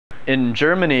In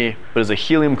Germany, it was a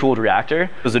helium-cooled reactor.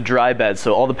 It was a dry bed,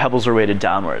 so all the pebbles were weighted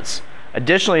downwards.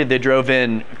 Additionally, they drove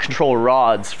in control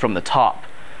rods from the top.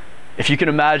 If you can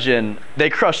imagine, they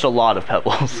crushed a lot of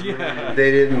pebbles. Yeah. They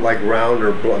didn't like round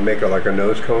or make like a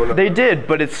nose cone? They did,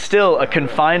 but it's still a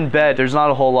confined bed. There's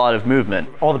not a whole lot of movement.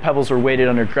 All the pebbles were weighted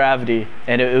under gravity,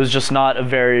 and it was just not a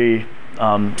very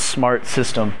smart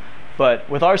system. But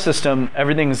with our system,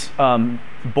 everything's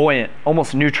buoyant,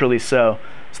 almost neutrally so.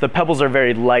 So the pebbles are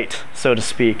very light, so to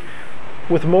speak.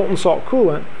 With molten salt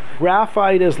coolant,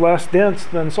 graphite is less dense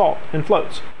than salt and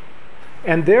floats.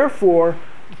 And therefore,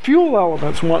 fuel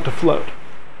elements want to float.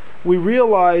 We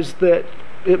realize that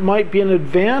it might be an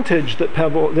advantage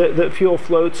that fuel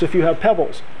floats if you have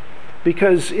pebbles.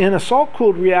 Because in a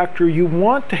salt-cooled reactor, you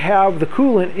want to have the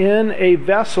coolant in a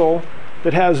vessel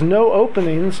that has no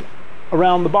openings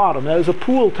around the bottom. That is a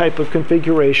pool type of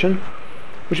configuration,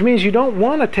 which means you don't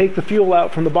want to take the fuel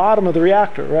out from the bottom of the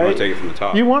reactor, right? You want to take it from the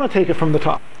top. You want to take it from the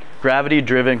top.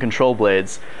 Gravity-driven control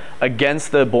blades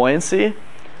against the buoyancy,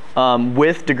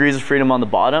 with degrees of freedom on the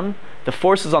bottom, the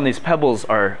forces on these pebbles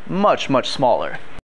are much, much smaller.